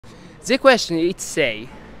The question is say,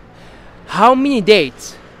 how many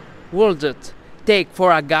dates would it take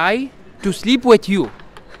for a guy to sleep with you?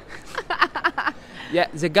 Yeah,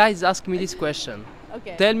 the guy is asking me this question.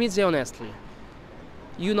 Okay. Tell me the honestly.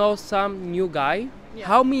 You know some new guy? Yeah.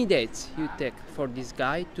 How many dates you take for this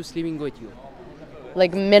guy to sleeping with you?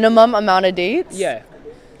 Like minimum amount of dates? Yeah,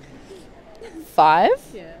 5?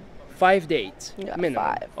 Yeah. 5 dates. Yeah, minimum.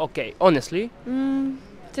 5. Okay, honestly,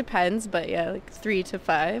 Depends, but yeah, like 3 to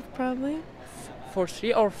 5 probably. for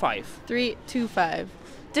 3 or 5? 3 to 5.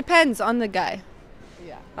 Depends on the guy.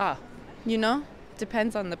 Ah, You know?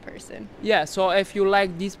 Depends on the person. yeah, so if you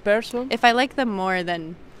like this person, If I like them more,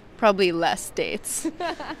 then probably less dates.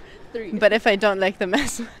 3. But if I don't like them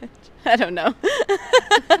as much, I don't know.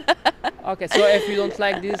 okay, so if you don't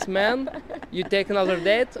like this man, you take another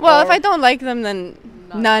date? Well, or if I don't like them, then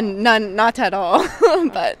none, not at all.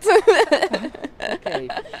 But Okay.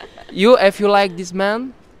 You, if you like this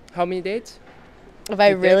man, how many dates? If I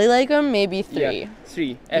You really like him, maybe 3. Yeah,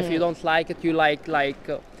 3. If you don't like it, you like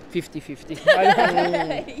 50-50.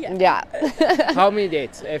 Yeah. How many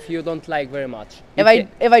dates if you don't like very much?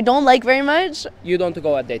 If I don't like very much, You don't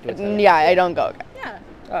go a date with her? yeah, I don't go.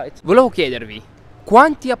 Volevo chiedervi,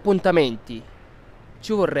 quanti appuntamenti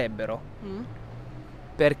ci vorrebbero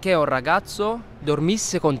perché un ragazzo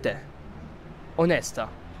dormisse con te? Onesta,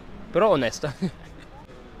 però onesta.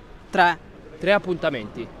 3, 3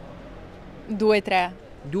 appuntamenti, 2, 3.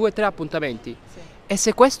 2-3 appuntamenti. E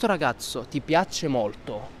se questo ragazzo ti piace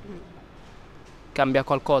molto, cambia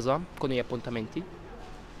qualcosa con gli appuntamenti?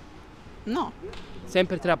 No.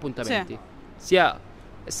 Sempre 3 appuntamenti. Sia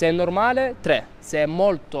se è normale 3, se è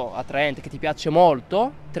molto attraente, che ti piace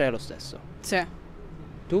molto, 3 è lo stesso. Sì.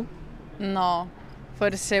 Tu? No.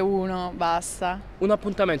 Forse 1, basta. Un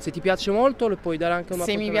appuntamento, se ti piace molto, lo puoi dare anche un Se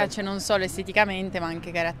mi appuntamento. piace non solo esteticamente, ma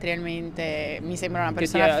anche caratterialmente, mi sembra una Che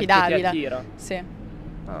ti- persona che ti affidabile. attira. Sì.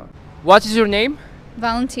 What is your name?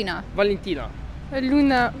 Valentina. Valentina.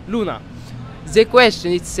 Luna. Luna. The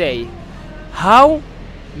question is say, how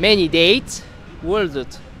many dates would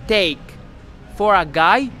it take for a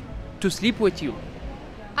guy to sleep with you?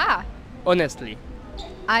 Ah, Honestly.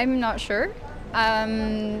 I'm not sure.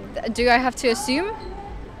 Do I have to assume?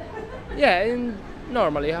 Yeah, and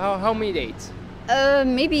normally, how many dates?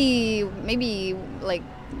 Maybe maybe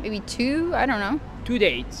 2. I don't know. 2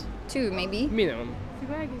 dates, 2 maybe. minimum.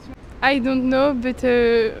 I don't know, but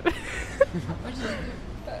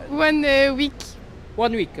 1 week.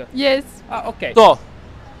 1 week. Yes, Ah, okay. So,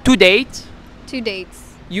 2 dates, 2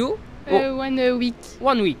 dates. you? 1 week.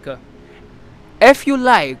 1 week. If you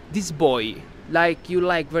like this boy, like you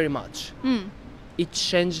like very much, it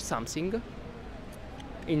changed something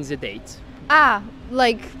in the date. Ah,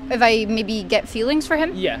 like if I maybe get feelings for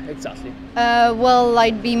him? Yeah, exactly. Well,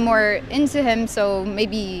 I'd be more into him, so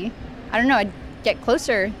maybe I don't know. I'd get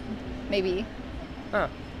closer, maybe.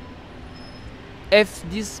 If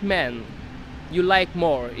this man you like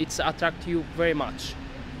more, it's attract you very much.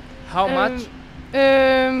 How much?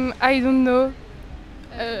 I don't know.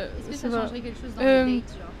 Est-ce que ça changerait quelque chose dans le le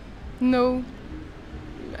date, genre? No.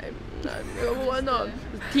 No.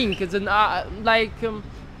 Think like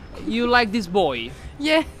you like this boy.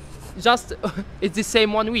 Yeah. Just it's the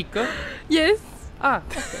same 1 week. Yes. Ah.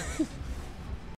 Okay.